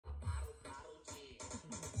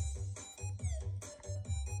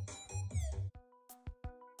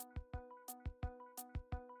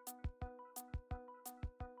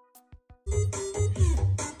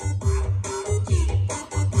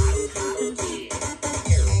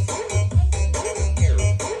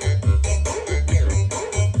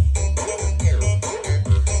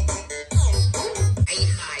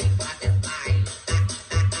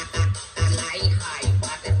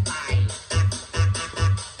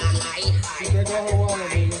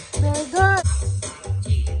Very good.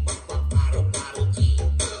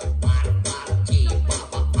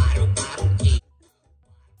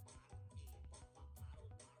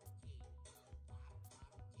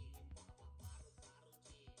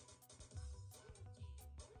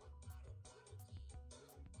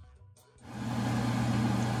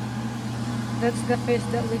 That's the fish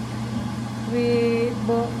that we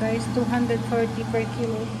bought, guys. 240 per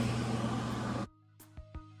kilo.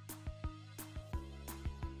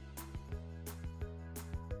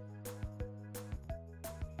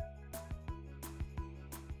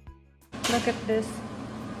 Look at this.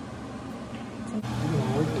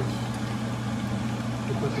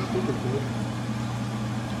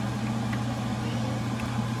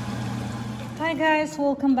 Hi guys,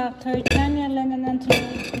 welcome back to our channel and to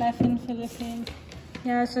Life in Philippines.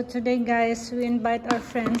 Yeah, so today guys, we invite our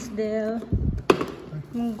friends there.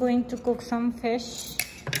 I'm going to cook some fish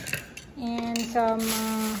and some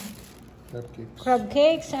crab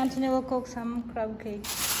cakes. Anthony will cook some crab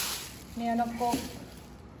cakes. Ngayon ako cook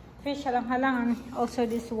fish halang-halangan. Also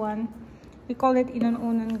this one, we call it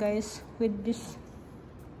inon-unon guys, with this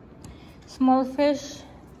small fish,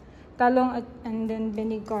 talong, and then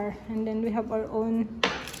vinegar, and then we have our own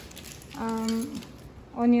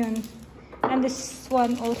onion, and this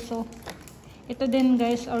one also, ito din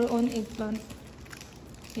guys, our own eggplant,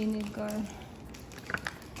 vinegar.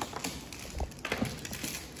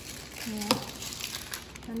 Yeah,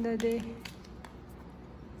 and the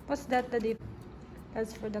what's that, the dip?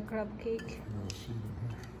 That's for the crab cake.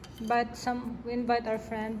 But we invite our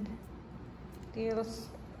friend Tails.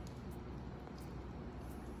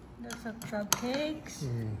 That's a crab cakes.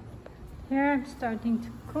 Here, starting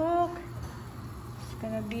to cook. It's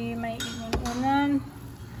gonna be my inon-unon.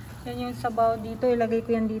 Yan yung sabaw dito. Ilagay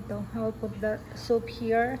ko yan dito. I will put the soup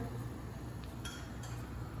here.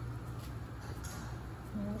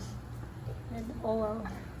 Yes. And oil.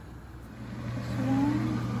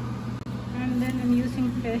 And then I'm using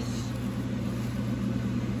fish.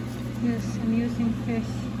 Yes, I'm using fish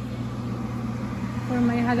for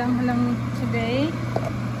my halang-halang today.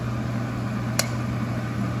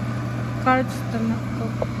 Carrots to not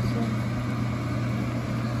cook. So.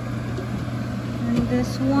 And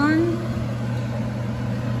this one,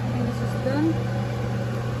 and this is done.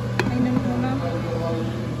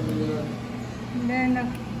 And then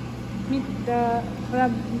meet the crab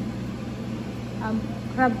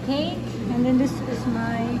cake. And then this is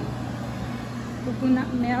my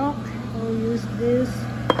coconut milk. We'll use this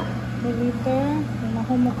per liter.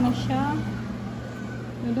 Mahumok na siya.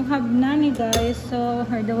 We don't have nanny guys, so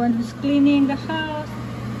we're the one who's cleaning the house.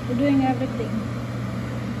 We're doing everything.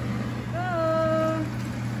 So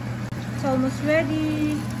it's almost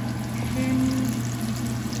ready. Then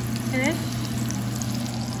fish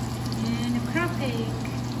and a crab cake.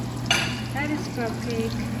 That is crab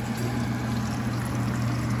cake.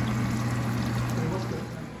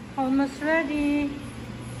 Almost ready.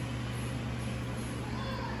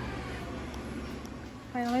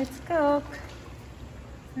 Okay, let's cook.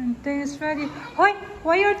 And things ready.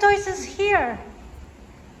 Why your toys is here?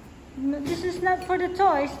 This is not for the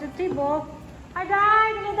toys, the table. I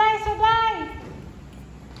died, so die.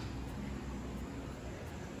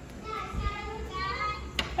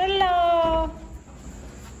 Hello.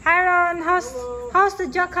 Hi Ron, how's the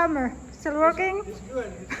jackhammer? Still working? It's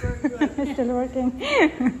good. It's very good. It's still working.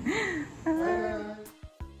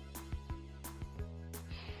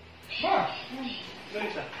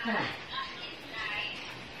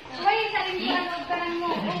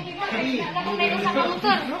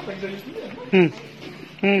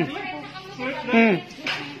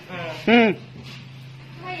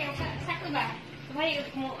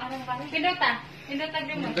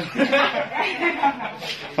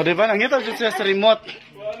 O diba, nangita siya sa remote.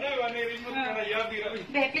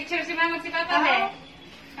 Be, picture si mama si papa, be.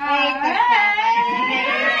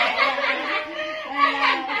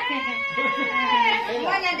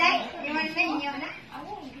 Gimana, Day? Gimana na inyo na?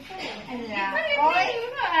 Thank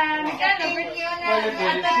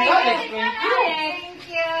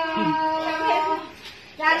you.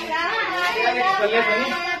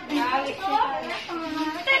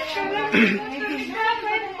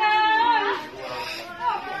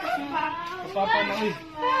 Papa na uy.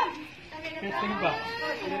 Tingin pa.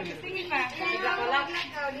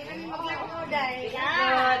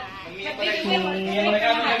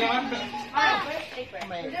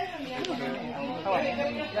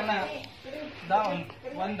 Down.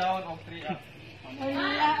 1 down of 3 up.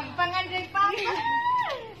 Panganday papa.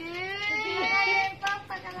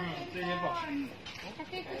 Papa ka lang. Sige po.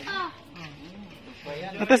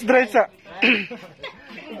 Atas drive sa.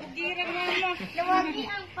 Gira mama.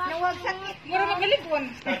 Nawag sakit. Mura magalikon.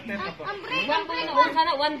 Ang break.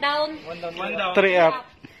 One down. 3 up.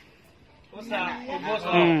 Usa, ubos.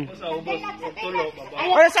 Usa, ubos. Tulo, baba.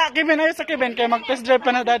 Ay, sa Kevin. Kaya mag-test drive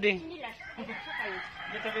pa na, daddy.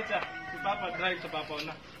 Kita. Si Papa, drive sa Papa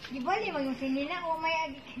na. Di ba liya yung sinila o may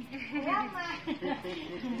agi. Lama.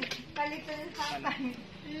 Palito ng papa.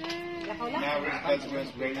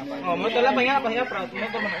 Oh, mo dala pa nga, pahiya, Prat. Mo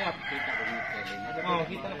dala pa. Oh,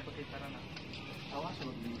 kita na. Awas,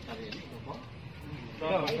 mag-militar yan.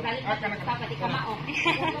 Papa, di ka mao.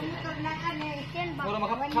 Motor na ka na ikin. Mura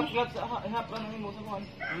makaplat sa ihap ra nang imo sa kuan.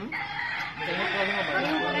 Kaya ko nga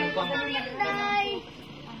ba?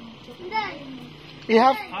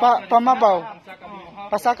 Ihap pamabaw.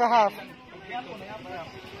 Pasaka half.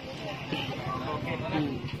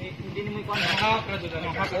 Hindi ni mo kuan hap ra jud ano.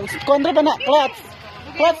 Kondre ba na?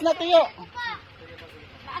 Clutch na tiyo.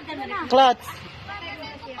 Clutch.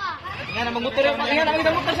 Nga na mangutor yung nga na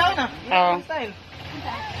kita motor sa una. Style.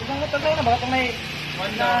 Ibang motor sa una baka may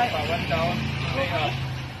one down.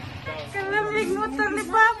 Kalamig motor ni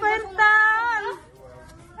Papa in town.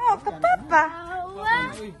 Oh, kapapa.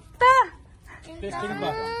 Ta. Testing ba?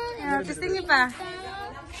 Testing niyo pa.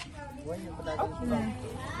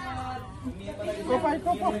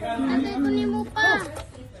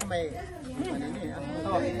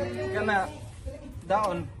 Kana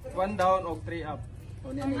down, one down o 3 up.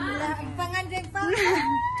 Pangandring papa.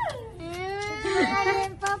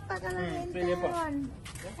 Pangandring papa ka lang. Pili po.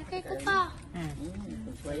 Sakay ko pa.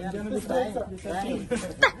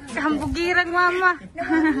 Kahambugirang mama.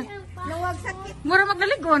 Nawag sakit. Mura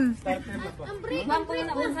magalikon. Ang break.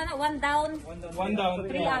 One down,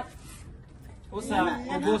 3 up. Usa,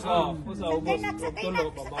 ubos o. Usa, ubos. Tulo,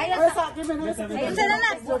 baba. Ayun sa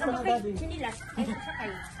lalat.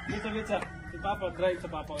 Bisa. Si Papa, drive sa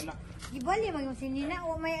Papa na. Di ba liya yung sinila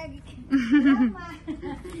o may agi. Lama.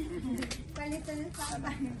 Palito ng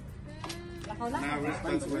papa.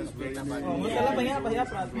 Oh, mo dala pa nga, pahiya,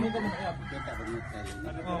 Prat. Mo dala pa.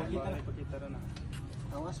 Oh, kita na.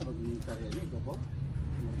 Awas sa mag-militar yan, ito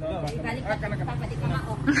Papa, di ka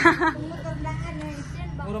mao. Motor na ka na ikin.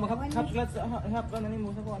 Mura makaplat sa ihap ra nang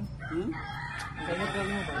imo sa kuan. Sa motor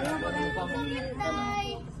mo ba?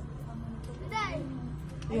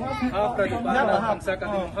 Ihap ra di ba? Ang saka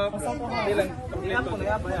hap. Dilang kompleto na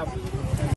ihap.